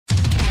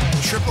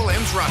Triple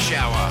M's Rush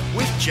Hour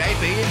with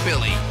JB and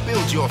Billy.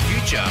 Build your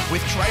future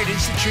with Trade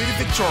Institute of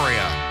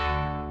Victoria.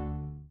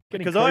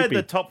 Because I had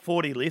the top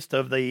 40 list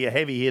of the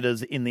heavy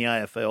hitters in the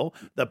AFL,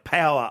 the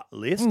power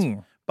list,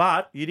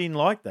 but you didn't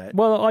like that.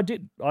 Well, I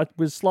did. I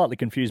was slightly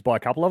confused by a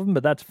couple of them,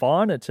 but that's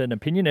fine. It's an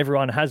opinion.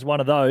 Everyone has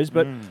one of those.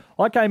 But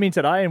I came in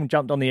today and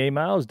jumped on the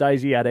emails,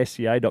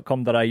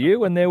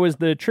 daisy@sca.com.au, and there was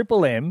the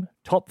Triple M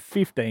top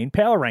 15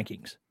 power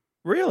rankings.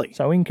 Really?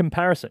 So in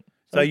comparison.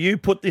 So you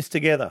put this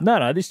together?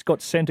 No, this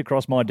got sent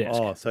across my desk.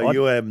 Oh, so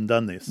you haven't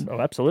done this?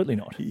 No, absolutely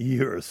not.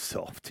 You're a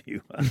soft,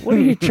 you are. What are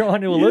you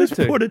trying to allude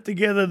just to? Put it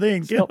together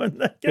then. Stop,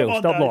 Bill,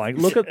 stop lying.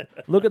 Look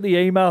at the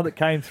email that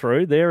came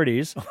through. There it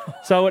is.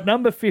 So at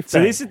number 15.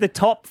 So this is the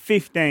top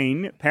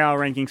 15 power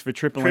rankings for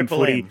Triple M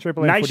footy.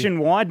 Triple M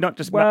nationwide, footy. Not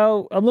just...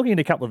 Well, I'm looking at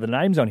a couple of the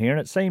names on here, and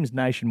it seems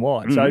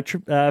nationwide. So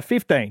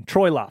 15,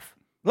 Troy Luff.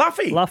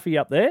 Luffy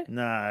up there.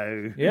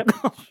 No. Yep.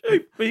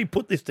 He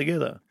put this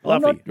together.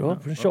 I'm Luffy.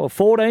 not sure.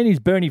 14 is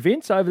Bernie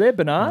Vince over there,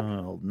 Bernard.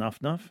 Oh, nuff.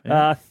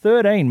 Yeah.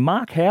 13,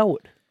 Mark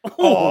Howard.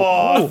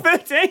 Oh,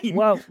 13.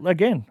 Well,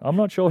 again, I'm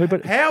not sure who,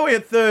 but Howie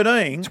at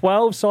 13.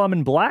 12,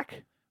 Simon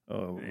Black.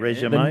 Oh,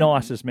 resume. The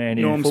nicest man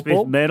in Norm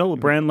football. Smith medal,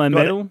 Brownlow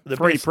medal, The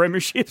 3 best-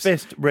 premierships.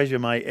 Best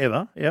resume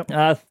ever. Yep.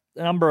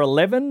 Number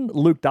 11,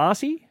 Luke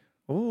Darcy.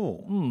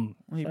 Oh,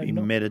 he'd be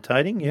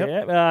meditating.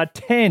 Yep. Yeah.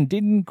 10,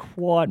 didn't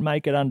quite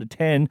make it under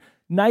 10.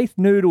 Nath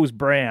Noodles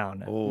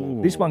Brown.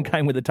 Oh. This one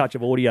came with a touch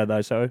of audio, though,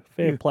 so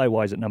fair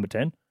play-wise at number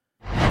 10.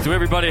 So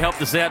everybody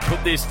helped us out,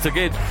 put this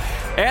together.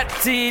 Out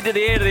to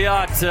the end of the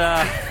art.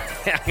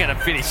 I'm going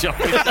to finish off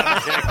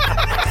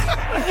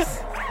with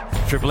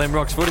Triple M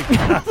rocks footy.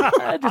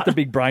 Just a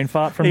big brain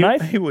fart from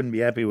Nath. He wouldn't be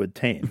happy with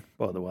 10,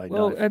 by the way.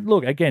 Well, Nath.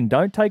 look, again,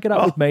 don't take it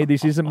up with me.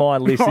 This isn't my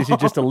list. This is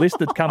just a list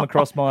that's come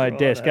across my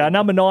desk.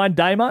 Number 9,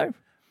 Damo.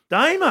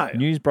 Damo.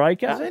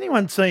 Newsbreaker. Has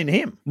anyone seen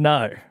him?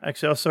 No.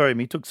 Actually, I saw him.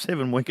 He took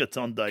 7 wickets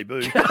on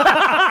debut.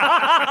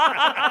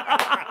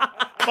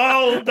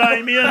 Bold,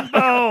 Damien,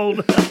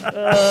 bold.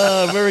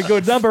 Very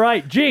good. Number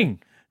 8, Jing.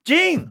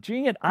 Jing.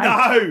 Jing at 8.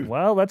 No.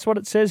 Well, that's what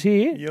it says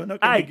here. You're not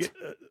going 8. to get...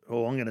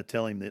 I'm going to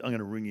tell him that. I'm going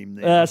to ring him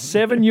there.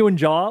 7, Ewan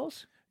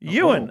Giles.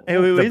 Ewan,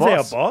 who the is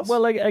boss. our boss?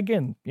 Well,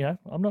 again,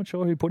 I'm not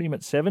sure who put him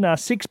at 7.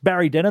 6,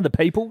 Barry Denner, the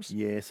Peoples.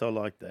 Yes, I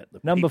like that. The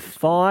Number People's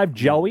 5,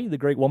 Joey, the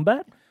Greek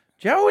Wombat.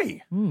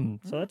 Joey.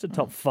 So that's a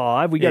top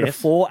 5. We go to Yes.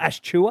 4,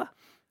 Ash Chua,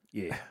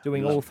 Yeah.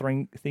 doing all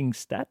things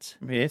stats.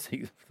 Yes,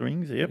 he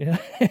rings, yep.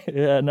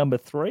 Number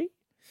 3,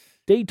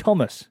 D.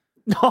 Thomas.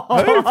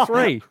 Who?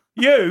 3.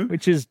 You?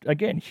 Which is,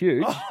 again,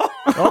 huge.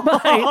 Oh,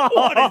 mate.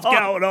 What is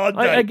going on,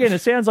 Dave? Again, it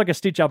sounds like a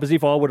stitch up as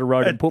if I would have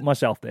wrote it and put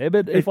myself there.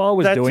 But if I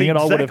was That's doing it,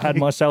 I would have had exactly-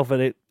 myself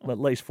at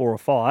least 4 or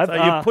 5. So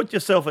you put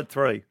yourself at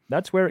 3.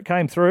 That's where it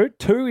came through.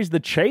 2 is the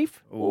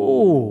Chief.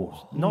 Ooh.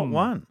 Not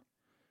 1.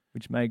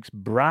 Which makes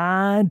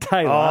Brian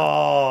Taylor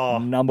Oh,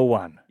 number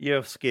 1.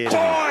 you're scared of me.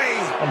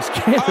 I'm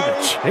scared of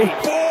the Chief.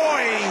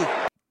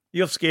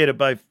 You're scared of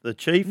both the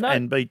Chief No,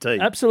 and BT.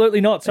 Absolutely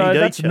not. So He'd eat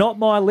that's you. not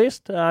my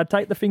list.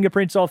 Take the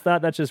fingerprints off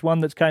that. That's just one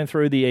that's came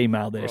through the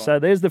email there. So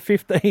there's the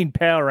 15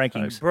 power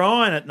rankings.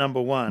 Brian at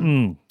number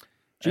 1.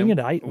 Jing at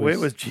 8. Where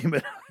was Jim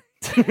at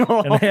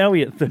And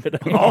Howie at 13.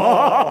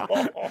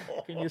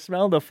 Can you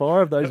smell the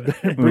fire of those We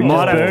bridges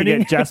might have to burning?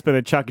 get Jasper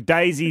to chuck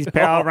Daisy's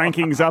power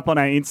rankings up on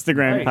our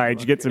Instagram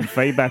page. Get some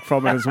feedback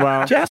from it as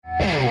well.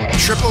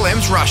 Triple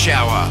M's Rush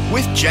Hour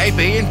with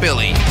JB and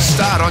Billy.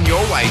 Start on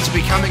your way to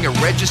becoming a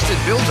registered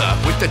builder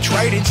with the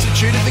Trade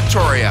Institute of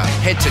Victoria.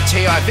 Head to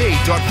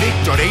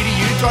tiv.vic.edu.au.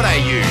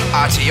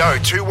 RTO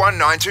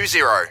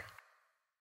 21920.